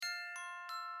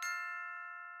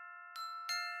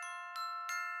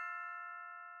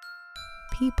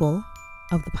people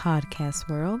of the podcast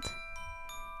world.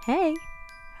 Hey,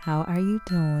 how are you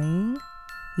doing?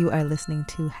 You are listening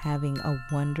to Having a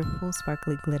Wonderful,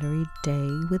 Sparkly, Glittery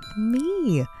Day with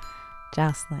me,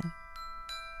 Jocelyn.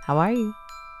 How are you?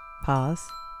 Pause,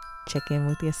 check in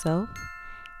with yourself,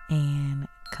 and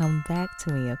come back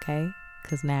to me, okay?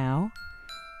 Because now,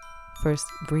 first,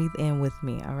 breathe in with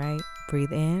me, all right?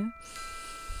 Breathe in.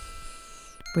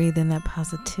 Breathe in that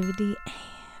positivity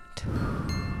and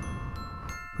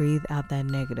breathe out that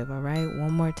negative, all right?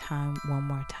 One more time.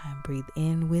 Breathe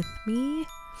in with me.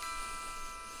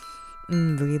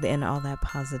 Breathe in all that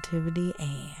positivity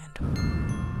and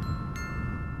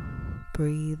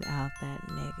breathe out that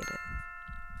negative.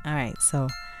 All right, so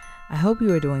I hope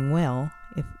you are doing well,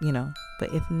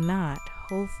 but if not,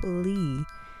 hopefully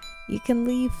you can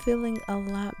leave feeling a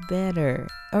lot better,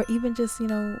 or even just,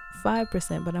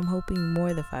 5%, but I'm hoping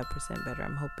more than 5% better.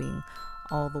 I'm hoping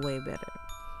all the way better.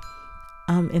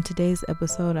 In today's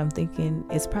episode, I'm thinking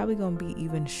it's probably going to be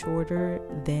even shorter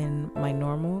than my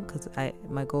normal, because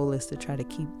my goal is to try to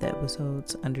keep the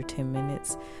episodes under 10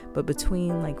 minutes, but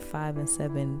between like 5 and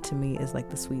 7 to me is like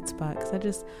the sweet spot, because I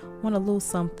just want a little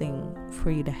something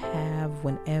for you to have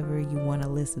whenever you want to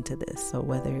listen to this. So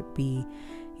whether it be,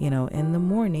 in the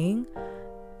morning,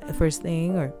 first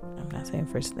thing, or I'm not saying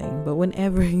first thing, but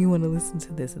whenever you want to listen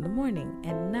to this, in the morning,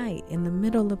 at night, in the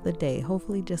middle of the day,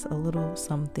 hopefully just a little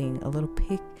something, a little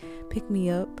pick me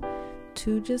up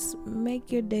to just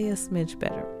make your day a smidge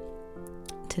better.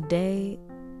 Today,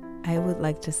 I would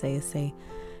like to say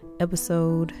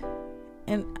episode,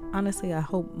 and honestly, I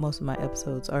hope most of my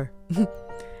episodes are,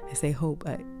 I say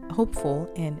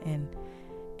hopeful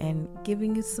and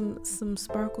giving you some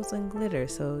sparkles and glitter.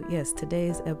 So yes,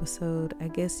 today's episode, I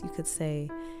guess you could say,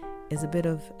 is a bit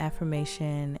of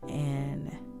affirmation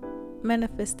and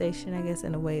manifestation, I guess,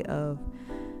 in a way of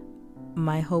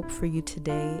my hope for you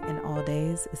today and all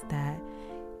days is that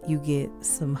you get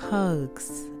some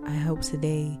hugs. I hope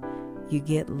today you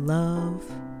get love.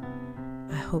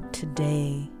 I hope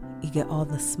today you get all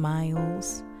the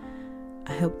smiles.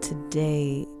 I hope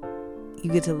today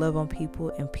you get to love on people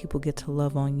and people get to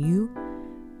love on you.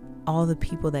 All the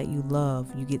people that you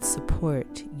love, you get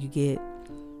support. You get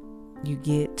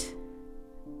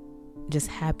just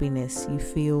happiness. You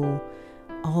feel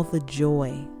all the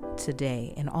joy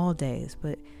today and all days.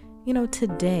 But,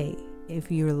 today,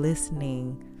 if you're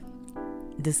listening,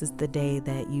 this is the day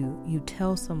that you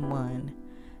tell someone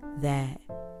that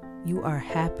you are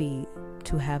happy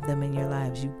to have them in your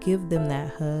lives. You give them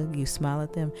that hug, you smile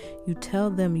at them, you tell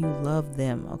them you love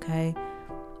them, okay?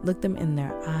 Look them in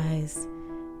their eyes,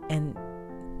 and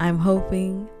I'm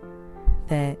hoping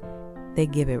that they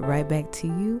give it right back to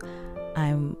you.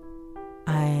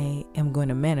 I am going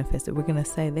to manifest it. We're going to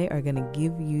say they are going to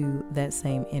give you that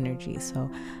same energy. So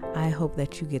I hope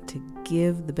that you get to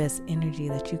give the best energy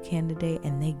that you can today,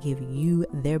 and they give you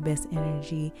their best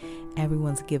energy.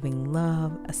 Everyone's giving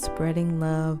love,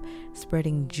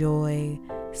 spreading joy,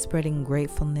 spreading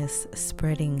gratefulness,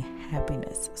 spreading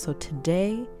happiness. So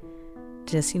today,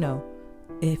 just,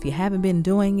 if you haven't been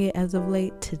doing it as of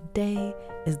late, today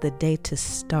is the day to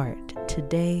start.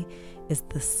 Today is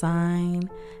the sign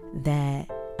that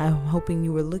I'm hoping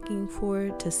you were looking for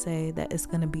to say that it's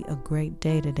going to be a great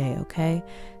day today, okay?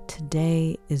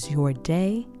 Today is your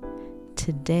day.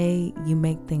 Today you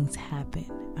make things happen,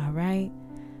 all right?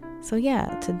 So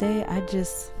yeah, today I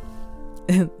just,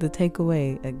 the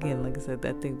takeaway, again, like I said,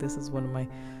 I think this is one of my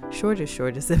shortest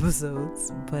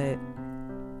episodes, but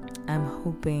I'm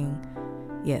hoping,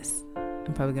 yes,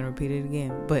 I'm probably going to repeat it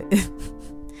again, but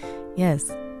yes,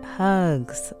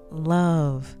 hugs,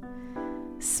 love,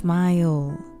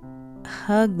 smile,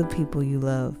 hug the people you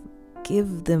love,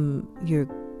 give them your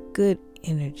good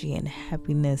energy and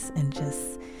happiness, and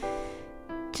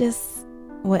just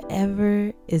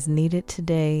whatever is needed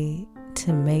today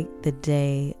to make the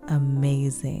day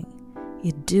amazing.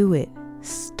 You do it.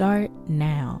 Start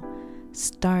now.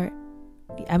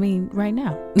 Right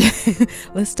now.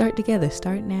 Let's start together.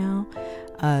 Start now.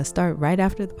 Start right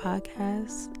after the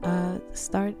podcast.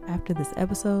 Start after this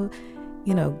episode.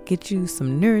 Get you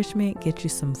some nourishment, get you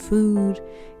some food,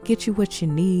 get you what you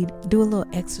need, do a little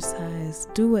exercise,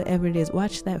 do whatever it is,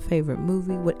 watch that favorite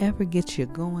movie, whatever gets you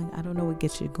going. I don't know what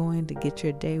gets you going to get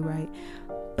your day right,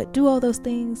 but do all those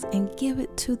things and give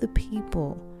it to the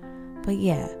people. But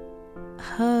yeah,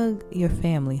 hug your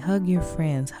family, hug your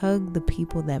friends, hug the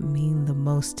people that mean the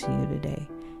most to you today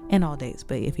and all days.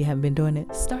 But if you haven't been doing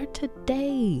it, start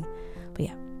today. But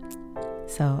yeah,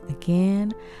 so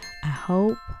again, I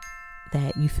hope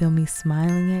that you feel me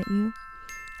smiling at you.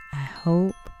 I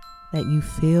hope that you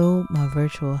feel my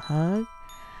virtual hug.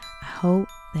 I hope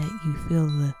that you feel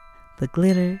the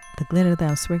glitter that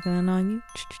I'm sprinkling on you.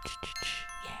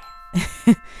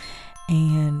 Yeah.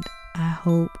 And I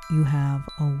hope you have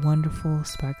a wonderful,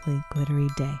 sparkly, glittery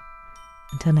day.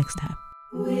 Until next time.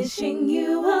 Wishing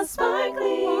you a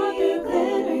sparkly,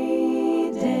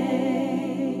 glittery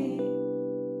day.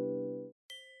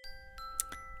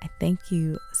 I thank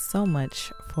you so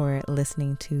much for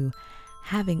listening to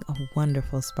Having a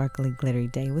Wonderful, Sparkly, Glittery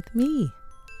Day with me,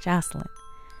 Jocelyn.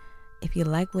 If you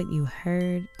like what you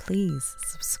heard, please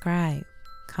subscribe,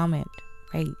 comment,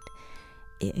 rate.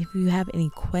 If you have any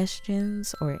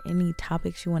questions or any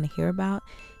topics you want to hear about,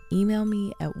 email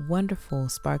me at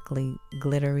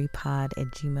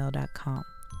wonderfulsparklyglitterypod@gmail.com.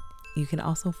 You can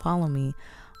also follow me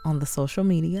on the social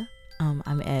media.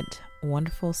 I'm at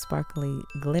Wonderful Sparkly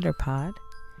Glitter Pod,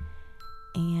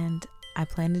 and I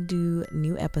plan to do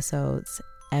new episodes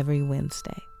every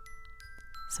Wednesday.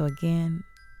 So again,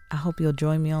 I hope you'll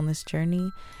join me on this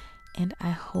journey, and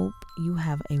I hope you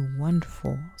have a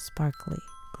wonderful, sparkly,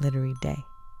 glittery day.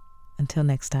 Until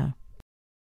next time.